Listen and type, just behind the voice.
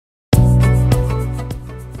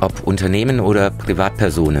Ob Unternehmen oder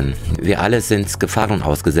Privatpersonen, wir alle sind Gefahren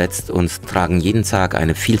ausgesetzt und tragen jeden Tag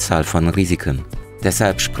eine Vielzahl von Risiken.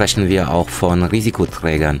 Deshalb sprechen wir auch von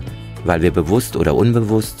Risikoträgern, weil wir bewusst oder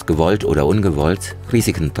unbewusst, gewollt oder ungewollt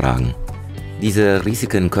Risiken tragen. Diese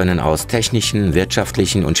Risiken können aus technischen,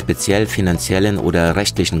 wirtschaftlichen und speziell finanziellen oder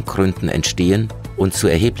rechtlichen Gründen entstehen und zu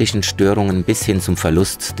erheblichen Störungen bis hin zum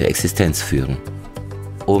Verlust der Existenz führen.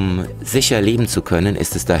 Um sicher leben zu können,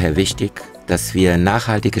 ist es daher wichtig, dass wir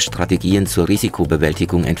nachhaltige Strategien zur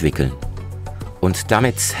Risikobewältigung entwickeln. Und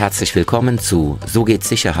damit herzlich willkommen zu So geht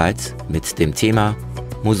Sicherheit mit dem Thema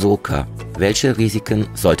MU.SO.KA. Welche Risiken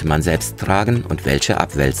sollte man selbst tragen und welche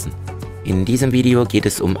abwälzen? In diesem Video geht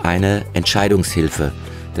es um eine Entscheidungshilfe,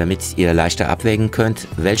 damit ihr leichter abwägen könnt,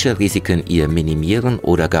 welche Risiken ihr minimieren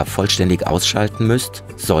oder gar vollständig ausschalten müsst,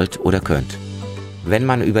 sollt oder könnt. Wenn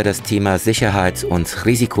man über das Thema Sicherheit und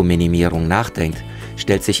Risikominimierung nachdenkt,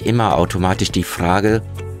 stellt sich immer automatisch die Frage,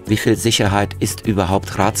 wie viel Sicherheit ist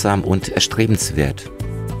überhaupt ratsam und erstrebenswert?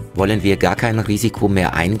 Wollen wir gar kein Risiko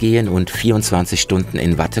mehr eingehen und 24 Stunden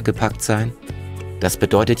in Watte gepackt sein? Das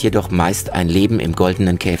bedeutet jedoch meist ein Leben im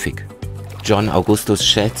goldenen Käfig. John Augustus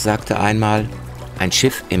Shedd sagte einmal, ein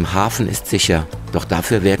Schiff im Hafen ist sicher, doch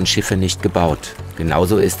dafür werden Schiffe nicht gebaut.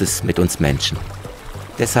 Genauso ist es mit uns Menschen.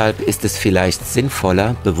 Deshalb ist es vielleicht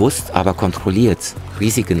sinnvoller, bewusst, aber kontrolliert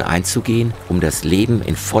Risiken einzugehen, um das Leben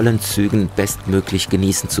in vollen Zügen bestmöglich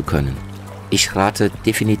genießen zu können. Ich rate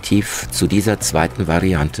definitiv zu dieser zweiten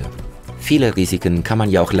Variante. Viele Risiken kann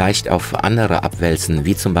man ja auch leicht auf andere abwälzen,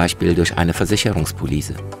 wie zum Beispiel durch eine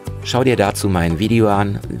Versicherungspolice. Schau dir dazu mein Video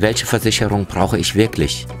an, welche Versicherung brauche ich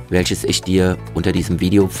wirklich, welches ich dir unter diesem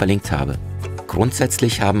Video verlinkt habe.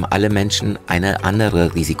 Grundsätzlich haben alle Menschen eine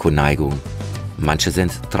andere Risikoneigung. Manche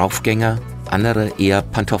sind Draufgänger, andere eher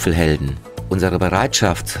Pantoffelhelden. Unsere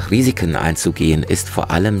Bereitschaft, Risiken einzugehen, ist vor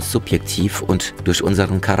allem subjektiv und durch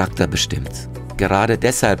unseren Charakter bestimmt. Gerade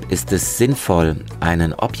deshalb ist es sinnvoll,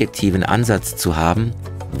 einen objektiven Ansatz zu haben,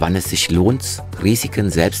 wann es sich lohnt, Risiken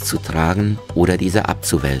selbst zu tragen oder diese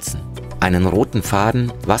abzuwälzen. Einen roten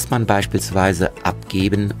Faden, was man beispielsweise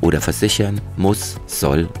abgeben oder versichern muss,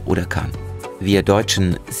 soll oder kann. Wir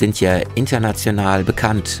Deutschen sind ja international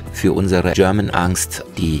bekannt für unsere German-Angst,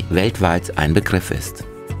 die weltweit ein Begriff ist.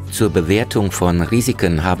 Zur Bewertung von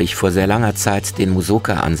Risiken habe ich vor sehr langer Zeit den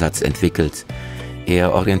MU.SO.KA-Ansatz entwickelt.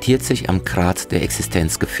 Er orientiert sich am Grad der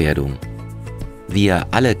Existenzgefährdung. Wir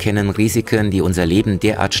alle kennen Risiken, die unser Leben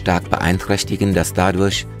derart stark beeinträchtigen, dass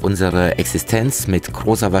dadurch unsere Existenz mit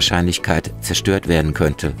großer Wahrscheinlichkeit zerstört werden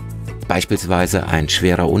könnte. Beispielsweise ein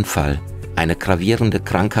schwerer Unfall, eine gravierende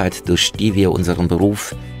Krankheit, durch die wir unseren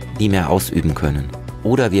Beruf nie mehr ausüben können.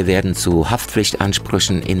 Oder wir werden zu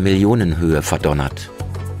Haftpflichtansprüchen in Millionenhöhe verdonnert.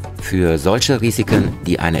 Für solche Risiken,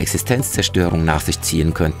 die eine Existenzzerstörung nach sich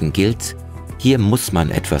ziehen könnten, gilt, hier muss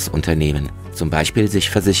man etwas unternehmen, zum Beispiel sich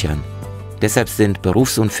versichern. Deshalb sind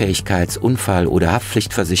Berufsunfähigkeits-, Unfall- oder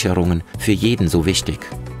Haftpflichtversicherungen für jeden so wichtig.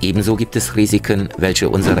 Ebenso gibt es Risiken, welche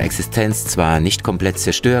unsere Existenz zwar nicht komplett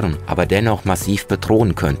zerstören, aber dennoch massiv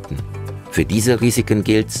bedrohen könnten. Für diese Risiken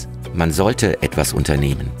gilt, man sollte etwas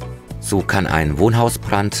unternehmen. So kann ein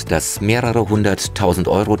Wohnhausbrand das mehrere 100.000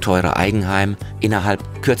 Euro teure Eigenheim innerhalb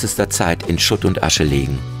kürzester Zeit in Schutt und Asche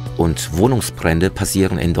legen. Und Wohnungsbrände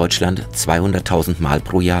passieren in Deutschland 200.000 Mal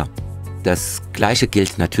pro Jahr. Das Gleiche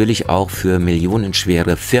gilt natürlich auch für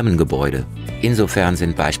millionenschwere Firmengebäude. Insofern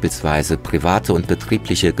sind beispielsweise private und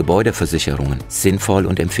betriebliche Gebäudeversicherungen sinnvoll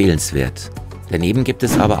und empfehlenswert. Daneben gibt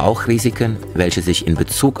es aber auch Risiken, welche sich in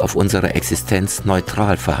Bezug auf unsere Existenz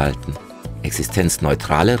neutral verhalten.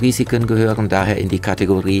 Existenzneutrale Risiken gehören daher in die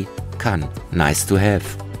Kategorie kann, nice to have.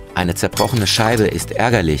 Eine zerbrochene Scheibe ist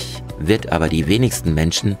ärgerlich, wird aber die wenigsten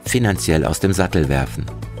Menschen finanziell aus dem Sattel werfen.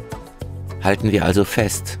 Halten wir also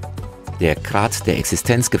fest, der Grad der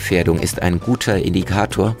Existenzgefährdung ist ein guter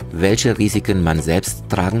Indikator, welche Risiken man selbst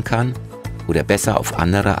tragen kann oder besser auf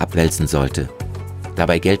andere abwälzen sollte.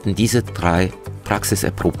 Dabei gelten diese 3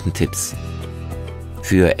 praxiserprobten Tipps.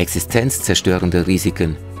 Für existenzzerstörende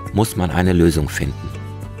Risiken muss man eine Lösung finden.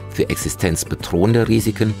 Für existenzbedrohende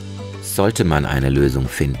Risiken sollte man eine Lösung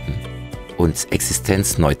finden. Und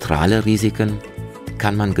existenzneutrale Risiken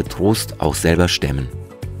kann man getrost auch selber stemmen.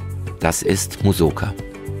 Das ist MU.SO.KA.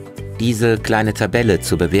 Diese kleine Tabelle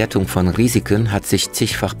zur Bewertung von Risiken hat sich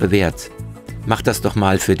zigfach bewährt. Mach das doch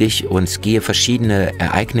mal für dich und gehe verschiedene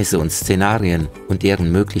Ereignisse und Szenarien und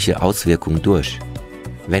deren mögliche Auswirkungen durch.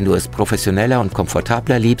 Wenn du es professioneller und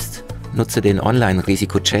komfortabler liebst, nutze den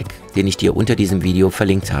Online-Risikocheck, den ich dir unter diesem Video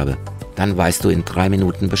verlinkt habe. Dann weißt du in 3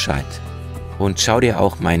 Minuten Bescheid. Und schau dir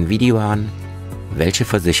auch mein Video an, welche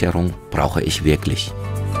Versicherung brauche ich wirklich.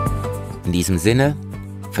 In diesem Sinne,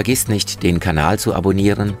 Vergiss nicht, den Kanal zu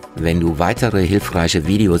abonnieren, wenn du weitere hilfreiche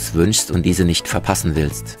Videos wünschst und diese nicht verpassen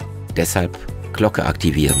willst. Deshalb Glocke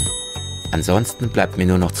aktivieren. Ansonsten bleibt mir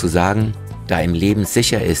nur noch zu sagen, da im Leben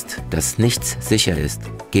sicher ist, dass nichts sicher ist,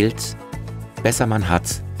 gilt, besser man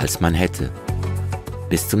hat, als man hätte.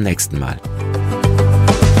 Bis zum nächsten Mal.